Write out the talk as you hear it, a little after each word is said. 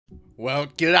Well,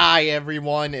 g'day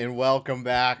everyone, and welcome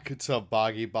back to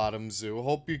Boggy Bottom Zoo.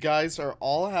 Hope you guys are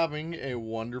all having a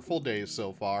wonderful day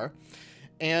so far.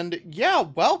 And yeah,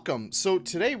 welcome! So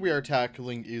today we are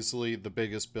tackling easily the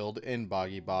biggest build in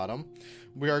Boggy Bottom.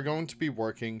 We are going to be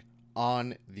working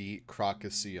on the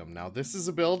CROCOSEUM. Now, this is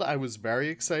a build I was very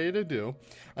excited to do.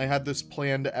 I had this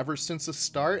planned ever since the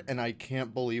start, and I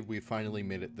can't believe we finally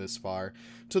made it this far,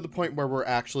 to the point where we're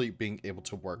actually being able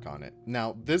to work on it.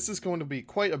 Now, this is going to be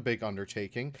quite a big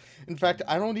undertaking. In fact,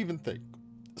 I don't even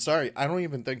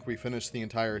think we finished the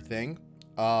entire thing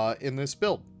in this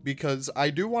build, because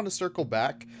I do want to circle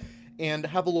back and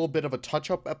have a little bit of a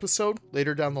touch-up episode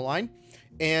later down the line,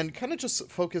 and kind of just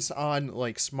focus on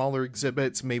like smaller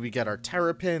exhibits, maybe get our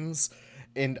terrapins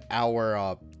and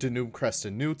our Danube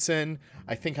crested newts in.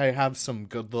 I think I have some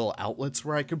good little outlets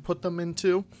where I can put them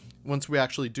into once we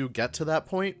actually do get to that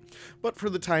point. But for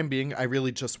the time being, I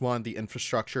really just want the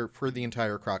infrastructure for the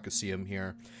entire CROCOSEUM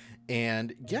here.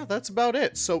 And yeah, that's about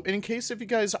it. So in case if you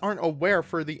guys aren't aware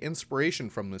for the inspiration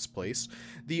from this place,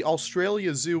 the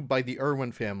Australia Zoo by the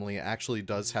Irwin family actually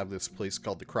does have this place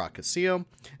called the CROCOSEUM,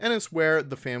 and it's where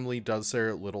the family does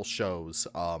their little shows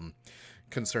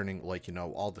concerning, like, you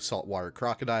know, all the saltwater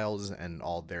crocodiles and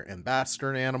all their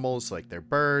ambassador animals, like their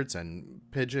birds and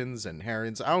pigeons and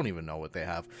herons. I don't even know what they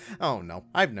have. I don't know.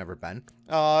 I've never been.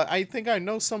 I think I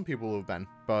know some people who've been,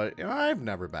 but I've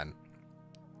never been.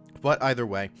 But either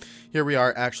way, here we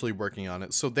are actually working on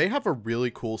it. So they have a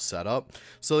really cool setup.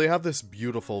 So they have this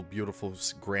beautiful, beautiful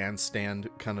grandstand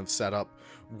kind of setup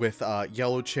with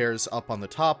yellow chairs up on the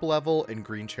top level and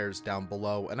green chairs down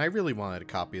below. And I really wanted to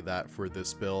copy that for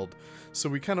this build. So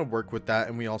we kind of work with that,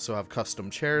 and we also have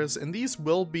custom chairs. And these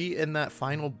will be in that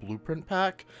final blueprint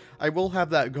pack. I will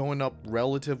have that going up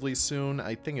relatively soon.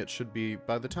 I think it should be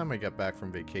by the time I get back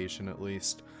from vacation at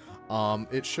least.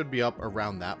 It should be up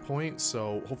around that point,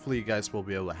 so hopefully you guys will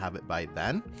be able to have it by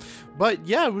then. But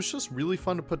yeah, it was just really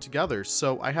fun to put together.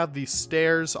 So I have these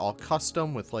stairs all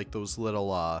custom with like those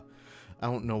little, I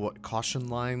don't know what, caution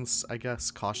lines, I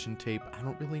guess, caution tape, I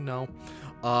don't really know.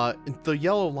 The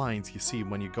yellow lines you see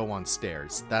when you go on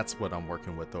stairs, that's what I'm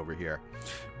working with over here.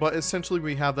 But essentially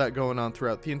we have that going on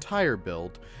throughout the entire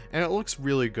build, and it looks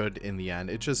really good in the end.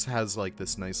 It just has like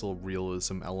this nice little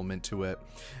realism element to it.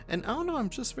 And I don't know, I'm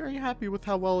just very happy with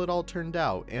how well it all turned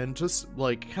out, and just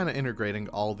like kind of integrating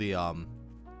all the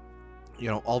you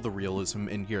know, all the realism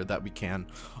in here that we can,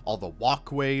 all the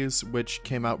walkways, which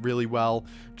came out really well,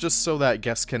 just so that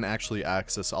guests can actually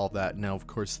access all that. Now, of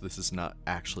course, this is not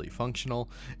actually functional.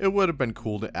 It would have been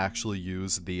cool to actually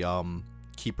use the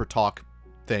keeper talk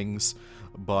things,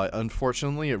 but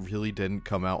unfortunately, it really didn't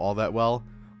come out all that well.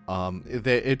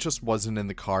 It just wasn't in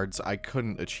the cards. I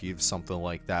couldn't achieve something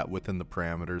like that within the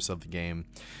parameters of the game.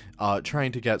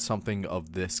 Trying to get something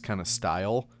of this kind of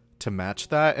style to match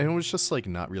that, and it was just like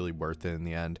not really worth it in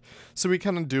the end. So we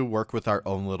kind of do work with our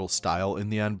own little style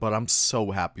in the end, but I'm so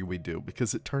happy we do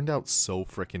because it turned out so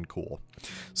freaking cool.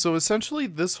 So essentially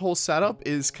this whole setup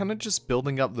is kind of just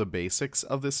building up the basics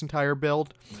of this entire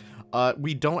build.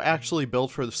 We don't actually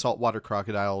build for the saltwater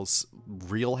crocodiles'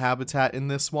 real habitat in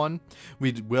this one.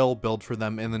 We will build for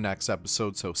them in the next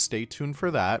episode, so stay tuned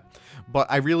for that. But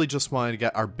I really just wanted to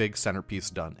get our big centerpiece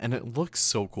done, and it looks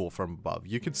so cool from above.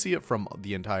 You can see it from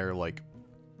the entire, like,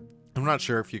 I'm not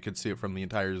sure if you can see it from the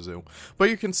entire zoo, but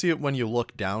you can see it when you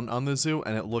look down on the zoo,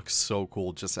 and it looks so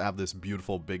cool just to have this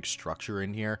beautiful big structure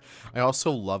in here. I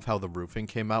also love how the roofing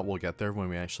came out. We'll get there when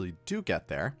we actually do get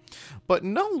there. But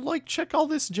no, like, check all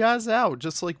this jazz out.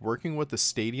 Just like working with the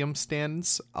stadium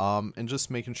stands, and just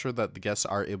making sure that the guests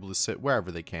are able to sit wherever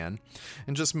they can,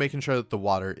 and just making sure that the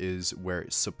water is where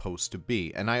it's supposed to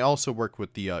be. And I also work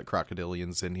with the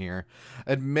crocodilians in here.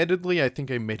 Admittedly, I think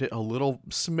I made it a little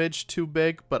smidge too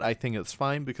big, but I think it's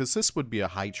fine because this would be a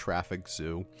high traffic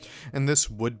zoo, and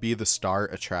this would be the star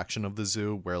attraction of the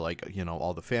zoo where, like, you know,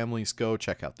 all the families go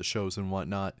check out the shows and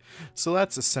whatnot. So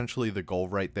that's essentially the goal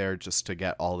right there, just to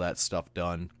get all that stuff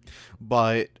done.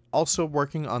 But also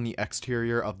working on the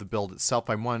exterior of the build itself,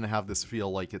 I wanted to have this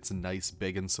feel like it's nice,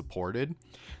 big, and supported.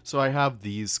 So I have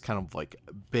these kind of like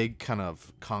big kind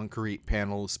of concrete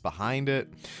panels behind it,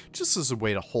 just as a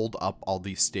way to hold up all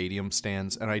these stadium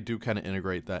stands, and I do kind of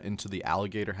integrate that into the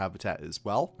alligator habitat as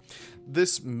well.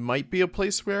 This might be a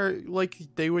place where, like,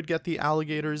 they would get the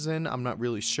alligators in. I'm not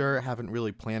really sure. I haven't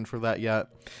really planned for that yet.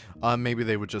 Maybe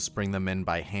they would just bring them in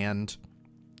by hand,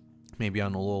 maybe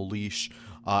on a little leash.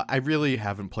 I really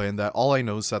haven't planned that. All I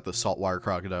know is that the saltwater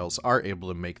crocodiles are able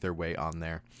to make their way on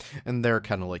there. And they're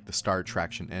kind of like the star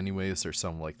attraction anyways. They're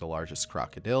some like the largest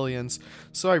crocodilians.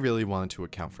 So I really wanted to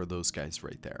account for those guys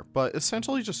right there. But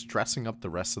essentially just dressing up the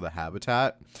rest of the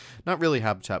habitat. Not really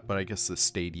habitat, but I guess the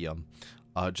stadium.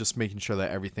 Just making sure that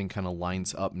everything kind of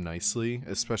lines up nicely,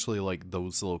 especially like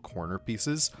those little corner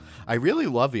pieces. I really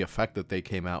love the effect that they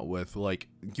came out with. Like,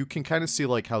 you can kind of see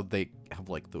like how they have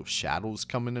like those shadows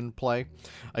coming in play.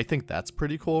 I think that's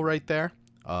pretty cool right there.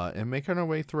 And making our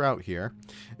way throughout here,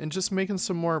 and just making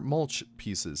some more mulch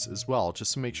pieces as well,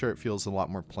 just to make sure it feels a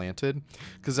lot more planted,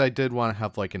 because I did want to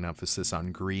have like an emphasis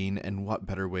on green, and what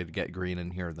better way to get green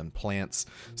in here than plants.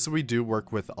 So we do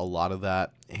work with a lot of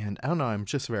that, and I don't know, I'm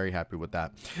just very happy with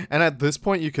that. And at this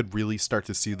point you could really start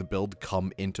to see the build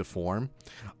come into form,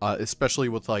 especially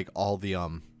with like all the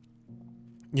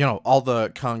you know, all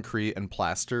the concrete and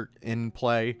plaster in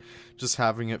play, just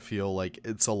having it feel like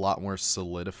it's a lot more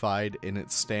solidified in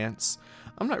its stance.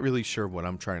 I'm not really sure what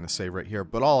I'm trying to say right here,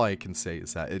 but all I can say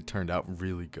is that it turned out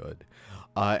really good.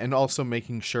 And also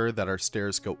making sure that our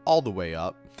stairs go all the way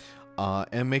up,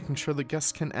 and making sure the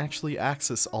guests can actually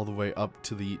access all the way up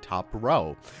to the top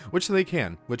row, which they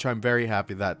can, which I'm very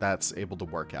happy that that's able to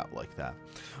work out like that.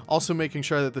 Also making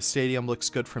sure that the stadium looks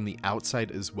good from the outside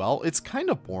as well. It's kind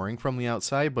of boring from the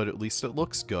outside, but at least it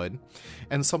looks good.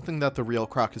 And something that the real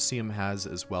CROCOSEUM has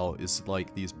as well is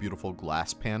like these beautiful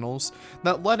glass panels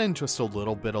that let in just a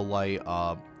little bit of light.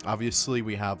 Obviously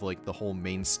we have like the whole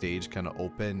main stage kind of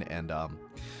open, and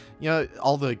you know,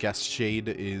 all the guest shade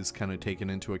is kind of taken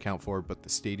into account for, but the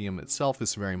stadium itself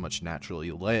is very much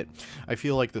naturally lit. I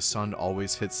feel like the sun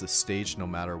always hits the stage no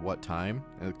matter what time,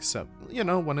 except, you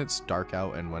know, when it's dark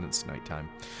out and when it's nighttime,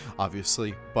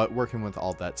 obviously. But working with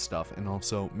all that stuff, and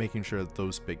also making sure that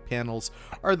those big panels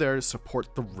are there to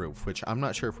support the roof, which I'm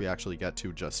not sure if we actually get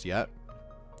to just yet.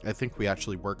 I think we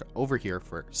actually work over here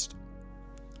first,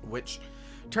 which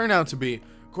turned out to be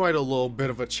quite a little bit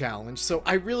of a challenge. So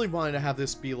I really wanted to have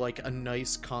this be like a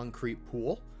nice concrete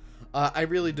pool. I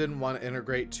really didn't want to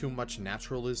integrate too much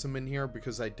naturalism in here,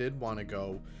 because I did want to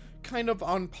go kind of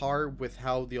on par with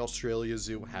how the Australia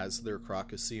Zoo has their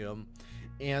CROCOSEUM,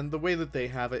 and the way that they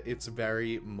have it, it's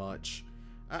very much,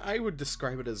 I would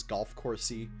describe it as golf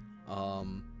coursey.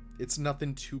 It's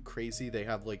nothing too crazy. They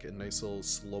have like a nice little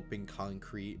sloping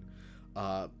concrete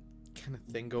kind of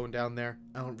thing going down there.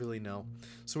 I don't really know.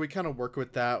 So we kind of work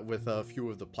with that with a few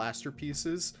of the plaster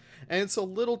pieces, and it's a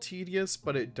little tedious,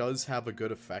 but it does have a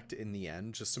good effect in the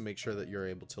end, just to make sure that you're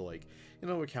able to, like, you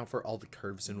know, account for all the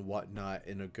curves and whatnot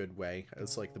in a good way.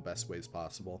 It's like the best ways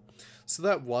possible. So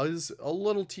that was a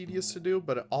little tedious to do,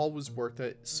 but it all was worth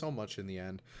it so much in the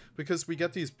end, because we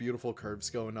get these beautiful curves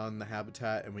going on in the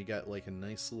habitat, and we get like a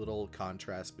nice little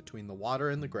contrast between the water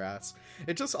and the grass.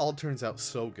 It just all turns out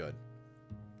so good.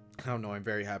 I don't know, I'm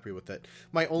very happy with it.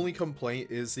 My only complaint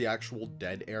is the actual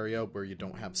dead area, where you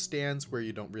don't have stands, where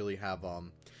you don't really have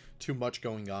too much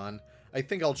going on. I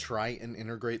think I'll try and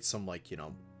integrate some, like, you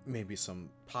know, maybe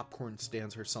some popcorn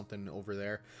stands or something over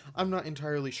there. I'm not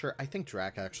entirely sure. I think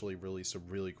Drac actually released a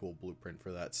really cool blueprint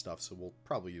for that stuff, so we'll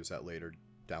probably use that later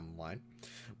down the line.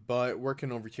 But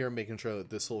working over here, making sure that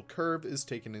this little curve is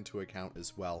taken into account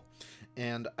as well.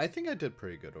 And I think I did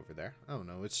pretty good over there. I don't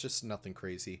know, it's just nothing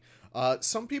crazy.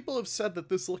 Some people have said that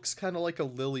this looks kind of like a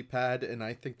lily pad, and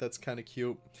I think that's kind of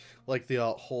cute. Like the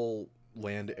whole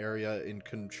land area in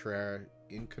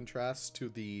contrast to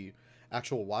the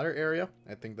actual water area.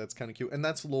 I think that's kind of cute. And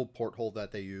that's a little porthole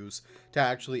that they use to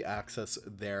actually access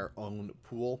their own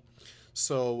pool.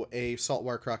 So a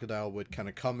saltwater crocodile would kind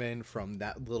of come in from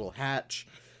that little hatch.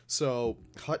 So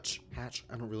hatch,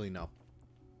 I don't really know.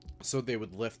 So they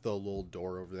would lift the little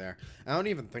door over there. I don't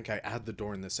even think I add the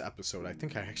door in this episode. I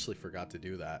think I actually forgot to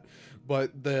do that.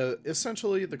 But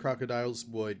essentially the crocodiles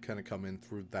would kind of come in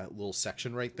through that little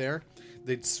section right there.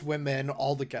 They'd swim in,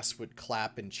 all the guests would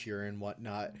clap and cheer and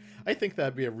whatnot. I think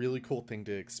that'd be a really cool thing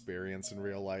to experience in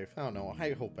real life. I don't know,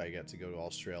 I hope I get to go to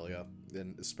Australia,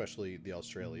 and especially the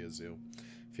Australia Zoo.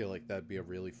 I feel like that'd be a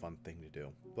really fun thing to do.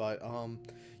 But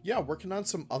yeah, working on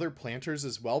some other planters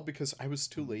as well, because I was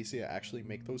too lazy to actually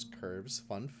make those curves,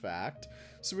 fun fact.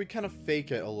 So we kind of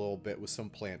fake it a little bit with some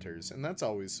planters, and that's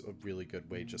always a really good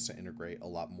way just to integrate a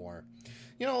lot more,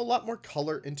 you know, a lot more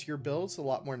color into your builds, a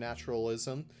lot more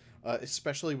naturalism,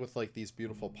 especially with like these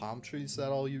beautiful palm trees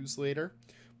that I'll use later.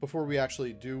 Before we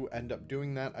actually do end up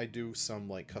doing that, I do some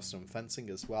like custom fencing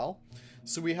as well.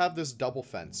 So we have this double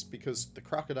fence, because the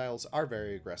crocodiles are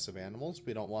very aggressive animals.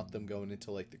 We don't want them going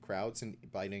into like the crowds and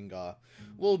biting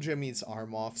little Jimmy's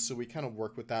arm off. So we kind of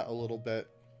work with that a little bit,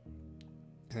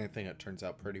 and I think it turns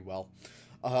out pretty well.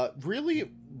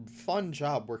 Really fun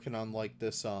job working on like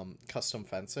this custom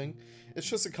fencing. It's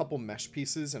just a couple mesh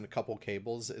pieces and a couple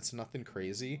cables. It's nothing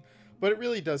crazy, but it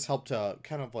really does help to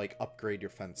kind of like upgrade your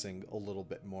fencing a little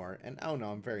bit more. And I don't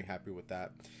know, I'm very happy with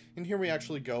that. And here we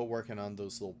actually go working on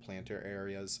those little planter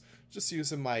areas, just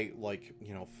using my like,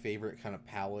 you know, favorite kind of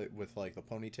palette with like the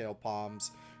ponytail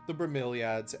palms, the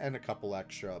bromeliads, and a couple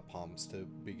extra palms to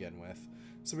begin with.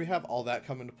 So we have all that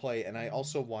come into play, and I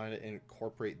also wanted to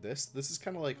incorporate this. This is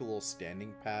kind of like a little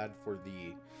standing pad for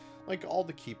the, like all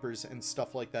the keepers and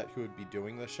stuff like that who would be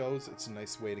doing the shows. It's a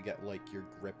nice way to get like your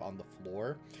grip on the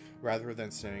floor rather than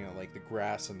standing on like the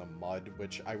grass and the mud,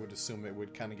 which I would assume it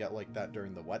would kind of get like that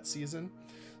during the wet season.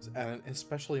 And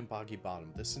especially in Boggy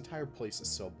Bottom. This entire place is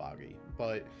so boggy.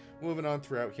 But moving on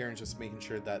throughout here and just making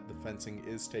sure that the fencing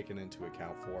is taken into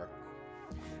account for.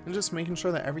 And just making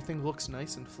sure that everything looks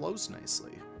nice and flows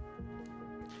nicely.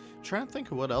 Trying to think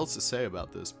of what else to say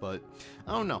about this, but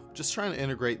I don't know. Just trying to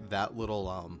integrate that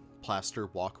little plaster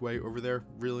walkway over there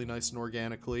really nice and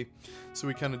organically. So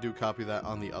we kind of do copy that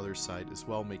on the other side as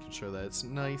well, making sure that it's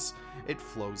nice, it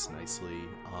flows nicely.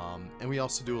 And we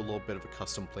also do a little bit of a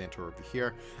custom planter over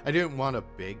here. I didn't want a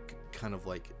big kind of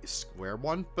like square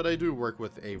one, but I do work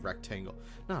with a rectangle.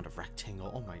 Not a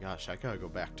rectangle, oh my gosh, I gotta go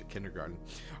back to kindergarten.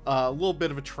 A little bit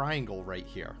of a triangle right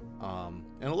here. And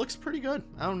it looks pretty good.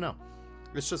 I don't know.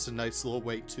 It's just a nice little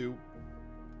way to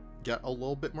get a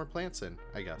little bit more plants in,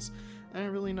 I guess. I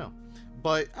don't really know.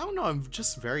 But, I don't know, I'm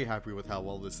just very happy with how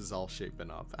well this is all shaping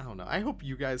up. I don't know. I hope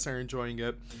you guys are enjoying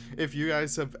it. If you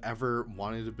guys have ever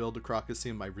wanted to build a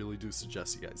CROCOSEUM, I really do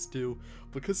suggest you guys do,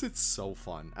 because it's so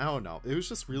fun. I don't know. It was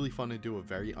just really fun to do a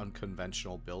very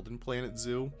unconventional build in Planet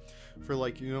Zoo for,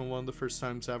 like, you know, one of the first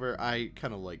times ever. I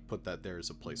kind of, like, put that there as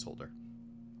a placeholder.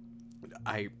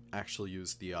 I actually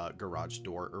used the garage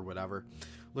door or whatever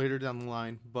later down the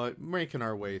line, but making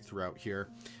our way throughout here.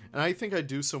 And I think I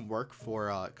do some work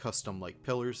for custom like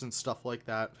pillars and stuff like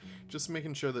that, just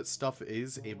making sure that stuff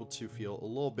is able to feel a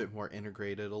little bit more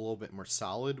integrated, a little bit more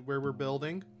solid where we're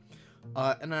building.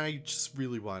 And I just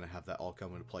really want to have that all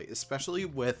come into play, especially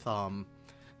with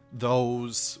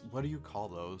those, what do you call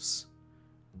those?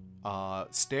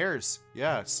 Stairs.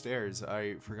 Yeah, stairs.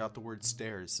 I forgot the word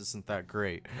stairs. Isn't that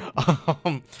great?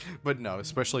 But no,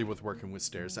 especially with working with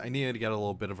stairs, I needed to get a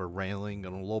little bit of a railing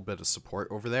and a little bit of support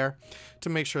over there to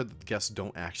make sure that the guests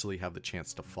don't actually have the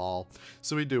chance to fall.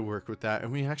 So we do work with that,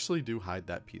 and we actually do hide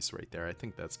that piece right there. I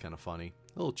think that's kind of funny.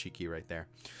 A little cheeky right there.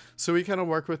 So we kind of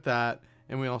work with that,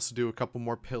 and we also do a couple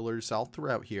more pillars all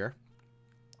throughout here.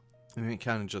 And we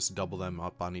kind of just double them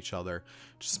up on each other,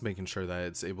 just making sure that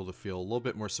it's able to feel a little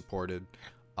bit more supported,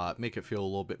 make it feel a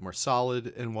little bit more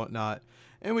solid and whatnot.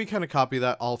 And we kind of copy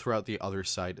that all throughout the other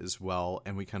side as well,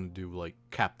 and we kind of do like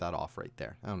cap that off right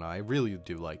there. I don't know, I really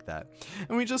do like that.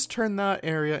 And we just turn that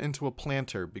area into a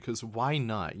planter, because why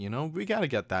not, you know? We got to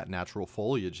get that natural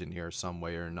foliage in here some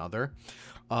way or another.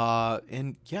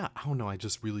 And yeah, I don't know, I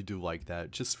just really do like that.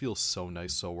 It just feels so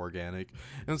nice, so organic,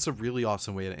 and it's a really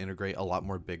awesome way to integrate a lot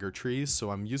more bigger trees.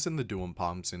 So I'm using the Duum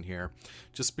palms in here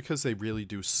just because they really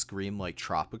do scream like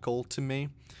tropical to me.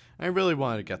 I really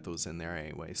wanted to get those in there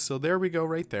anyway. So there we go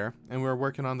right there. And we're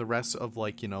working on the rest of,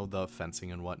 like, you know, the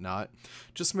fencing and whatnot.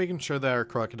 Just making sure that our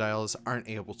crocodiles aren't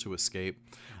able to escape.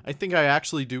 I think I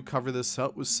actually do cover this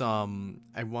up with some,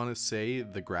 I want to say,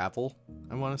 the gravel.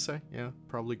 I want to say, yeah,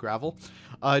 probably gravel.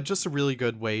 Just a really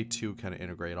good way to kind of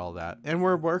integrate all that. And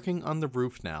we're working on the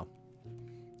roof now,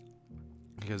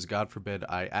 because God forbid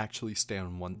I actually stay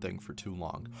on one thing for too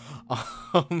long.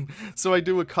 So I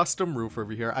do a custom roof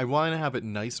over here. I want to have it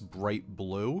nice bright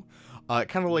blue,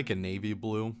 kind of like a navy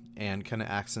blue, and kind of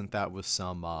accent that with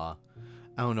some, I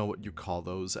don't know what you call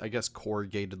those, I guess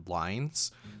corrugated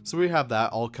lines. So we have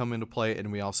that all come into play,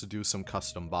 and we also do some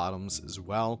custom bottoms as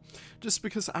well, just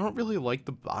because I don't really like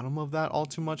the bottom of that all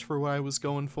too much for what I was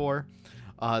going for.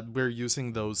 We're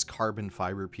using those carbon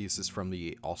fiber pieces from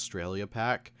the Australia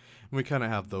pack. And we kind of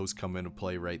have those come into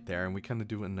play right there. And we kind of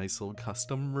do a nice little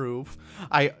custom roof.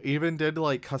 I even did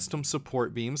like custom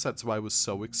support beams. That's why I was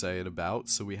so excited about.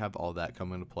 So we have all that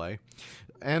come into play.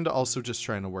 And also just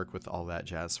trying to work with all that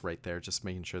jazz right there. Just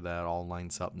making sure that it all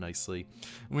lines up nicely.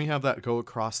 And we have that go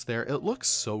across there. It looks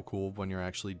so cool when you're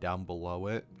actually down below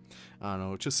it. I don't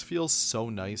know. It just feels so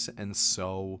nice and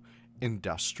so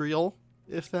industrial,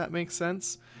 if that makes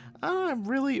sense. I'm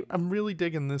really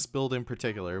digging this build in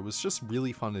particular. It was just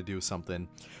really fun to do something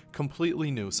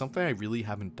completely new, something I really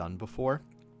haven't done before.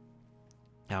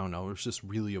 I don't know, it was just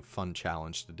really a fun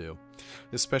challenge to do,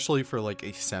 especially for like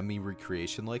a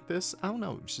semi-recreation like this. I don't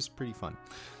know, it was just pretty fun.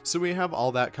 So we have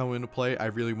all that come into play. I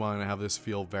really want to have this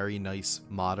feel very nice,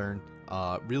 modern,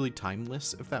 really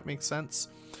timeless, if that makes sense.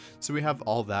 So we have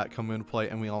all that come into play,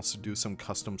 and we also do some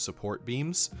custom support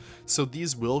beams. So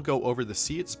these will go over the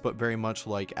seats, but very much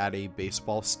like at a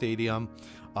baseball stadium,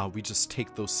 we just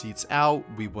take those seats out.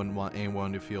 We wouldn't want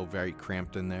anyone to feel very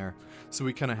cramped in there. So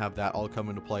we kind of have that all come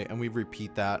into play, and we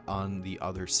repeat that on the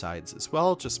other sides as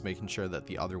well, just making sure that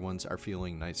the other ones are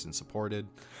feeling nice and supported.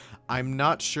 I'm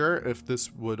not sure if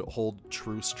this would hold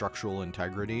true structural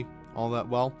integrity all that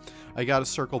well. I gotta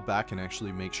circle back and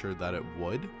actually make sure that it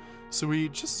would. So we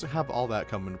just have all that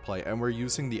come into play, and we're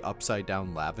using the upside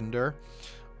down lavender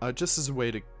just as a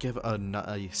way to give a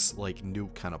nice, like, new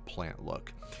kind of plant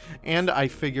look. And I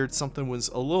figured something was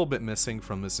a little bit missing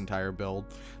from this entire build,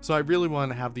 so I really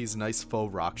want to have these nice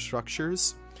faux rock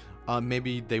structures.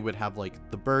 Maybe they would have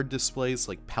like the bird displays,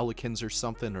 like pelicans or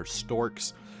something, or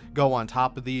storks go on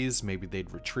top of these. Maybe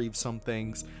they'd retrieve some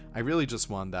things. I really just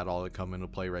wanted that all to come into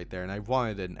play right there, and I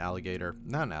wanted an alligator,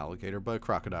 not an alligator, but a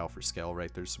crocodile for scale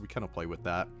right there, so we kind of play with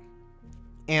that.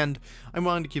 And I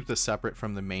wanted to keep this separate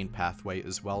from the main pathway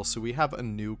as well, so we have a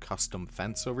new custom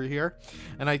fence over here,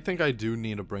 and I think I do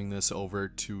need to bring this over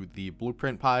to the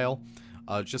blueprint pile,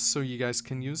 just so you guys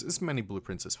can use as many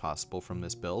blueprints as possible from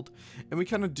this build. And we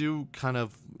kind of do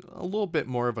a little bit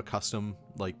more of a custom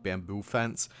like bamboo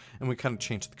fence, and we kind of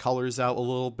change the colors out a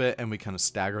little bit, and we kind of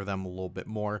stagger them a little bit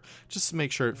more, just to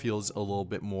make sure it feels a little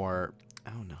bit more, I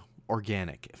don't know,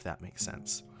 organic, if that makes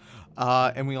sense.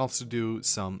 And we also do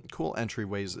some cool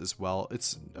entryways as well.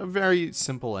 It's a very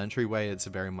simple entryway. It's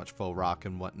very much faux rock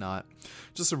and whatnot.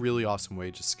 Just a really awesome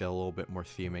way just to get a little bit more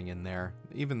theming in there.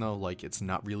 Even though like it's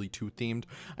not really too themed,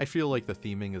 I feel like the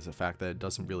theming is the fact that it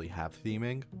doesn't really have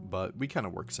theming, but we kind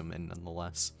of work some in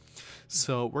nonetheless.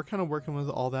 So we're kind of working with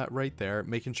all that right there,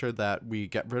 making sure that we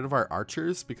get rid of our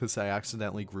archers because I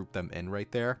accidentally grouped them in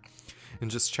right there. And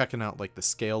just checking out like the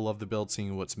scale of the build,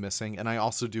 seeing what's missing. And I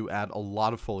also do add a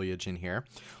lot of foliage in here,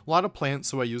 a lot of plants.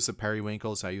 So I use the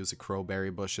periwinkles, I use the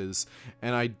crowberry bushes,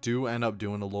 and I do end up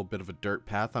doing a little bit of a dirt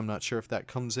path. I'm not sure if that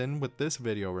comes in with this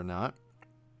video or not,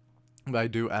 but I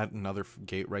do add another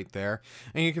gate right there,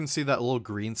 and you can see that little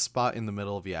green spot in the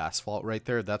middle of the asphalt right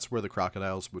there. That's where the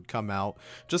crocodiles would come out,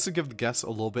 just to give the guests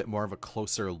a little bit more of a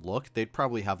closer look. They'd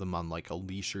probably have them on like a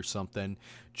leash or something,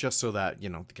 just so that, you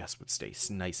know, the guests would stay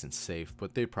nice and safe,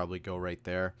 but they'd probably go right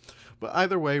there. But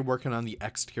either way, working on the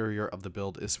exterior of the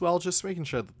build as well, just making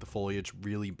sure that the foliage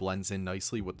really blends in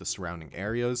nicely with the surrounding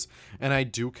areas. And I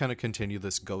do kind of continue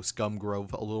this ghost gum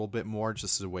grove a little bit more,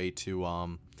 just as a way to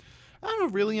I don't know,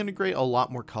 really integrate a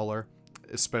lot more color,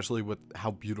 especially with how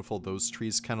beautiful those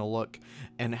trees kind of look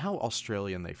and how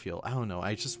Australian they feel. I don't know,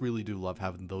 I just really do love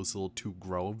having those little two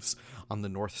groves on the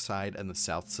north side and the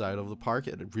south side of the park.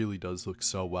 It really does look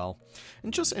so well.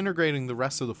 And just integrating the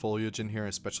rest of the foliage in here,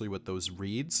 especially with those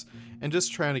reeds, and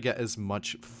just trying to get as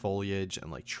much foliage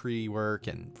and like tree work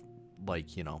and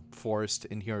like, you know, forest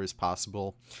in here as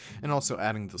possible, and also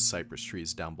adding the cypress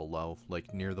trees down below,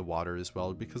 like near the water as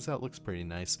well, because that looks pretty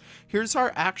nice. Here's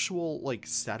our actual like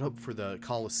setup for the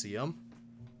Colosseum,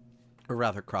 or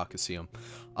rather CROCOSEUM.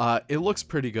 It looks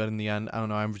pretty good in the end. I don't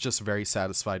know, I'm just very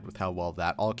satisfied with how well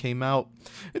that all came out.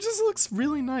 It just looks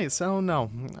really nice. I don't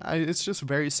know, it's just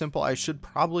very simple. I should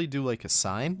probably do like a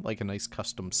sign, like a nice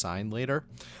custom sign later.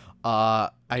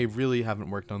 I really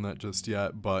haven't worked on that just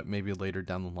yet, but maybe later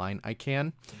down the line I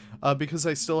can, because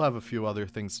I still have a few other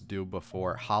things to do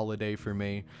before holiday for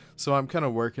me, so I'm kind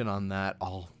of working on that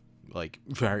all, like,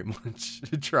 very much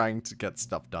trying to get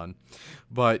stuff done,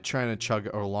 but trying to chug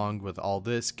along with all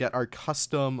this, get our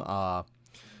custom,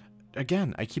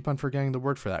 again, I keep on forgetting the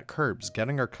word for that, curbs,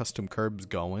 getting our custom curbs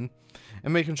going,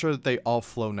 and making sure that they all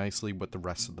flow nicely with the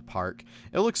rest of the park.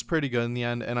 It looks pretty good in the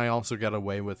end, and I also got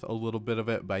away with a little bit of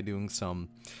it by doing some,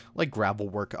 like, gravel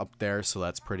work up there, so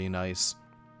that's pretty nice.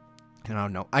 And I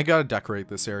don't know, I gotta decorate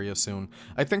this area soon.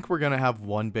 I think we're gonna have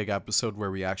one big episode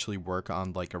where we actually work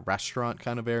on, like, a restaurant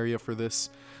kind of area for this.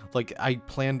 Like, I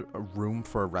planned a room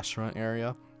for a restaurant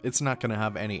area. It's not going to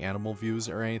have any animal views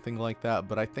or anything like that,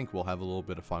 but I think we'll have a little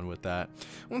bit of fun with that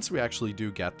once we actually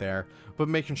do get there. But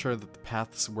making sure that the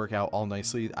paths work out all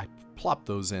nicely, I plopped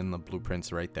those in the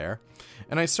blueprints right there.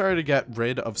 And I started to get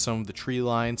rid of some of the tree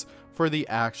lines for the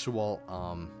actual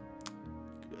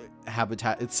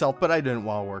habitat itself, but I didn't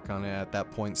want to work on it at that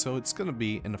point, so it's going to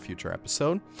be in a future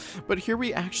episode. But here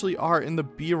we actually are in the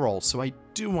B-roll, so I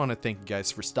do want to thank you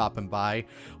guys for stopping by.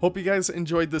 Hope you guys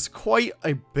enjoyed this quite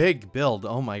a big build.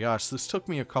 Oh my gosh, this took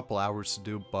me a couple hours to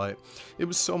do, but it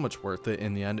was so much worth it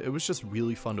in the end. It was just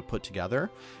really fun to put together,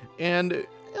 and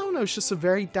I don't know, it's just a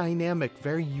very dynamic,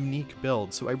 very unique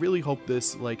build. So I really hope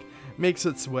this like makes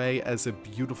its way as a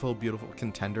beautiful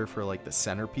contender for like the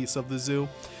centerpiece of the zoo.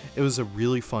 It was a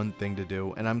really fun thing to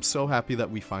do, and I'm so happy that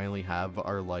we finally have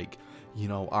our like, you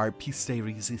know, our piece de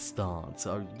resistance,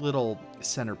 our little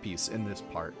centerpiece in this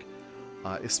park,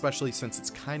 especially since it's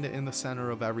kind of in the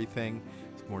center of everything.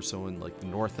 It's more so in like the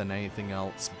north than anything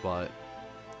else, but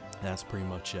that's pretty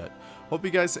much it. Hope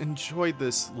you guys enjoyed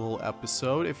this little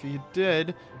episode. If you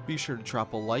did, be sure to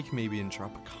drop a like maybe and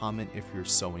drop a comment if you're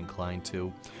so inclined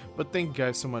to. But thank you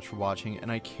guys so much for watching,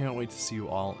 and I can't wait to see you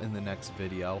all in the next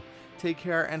video. Take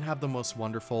care and have the most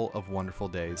wonderful of wonderful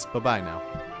days. Bye bye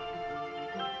now.